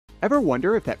Ever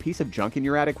wonder if that piece of junk in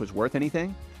your attic was worth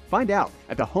anything? Find out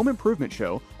at the Home Improvement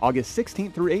Show, August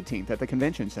 16th through 18th at the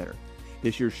Convention Center.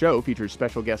 This year's show features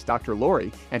special guest Dr.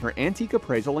 Lori and her antique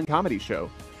appraisal and comedy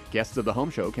show. Guests of the home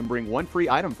show can bring one free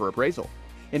item for appraisal.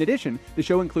 In addition, the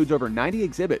show includes over 90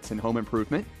 exhibits in home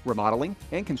improvement, remodeling,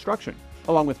 and construction,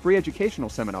 along with free educational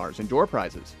seminars and door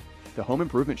prizes. The Home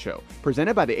Improvement Show,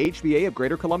 presented by the HBA of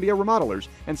Greater Columbia Remodelers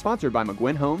and sponsored by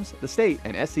McGuinn Homes, the state,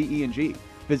 and SCE&G.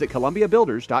 Visit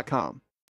ColumbiaBuilders.com.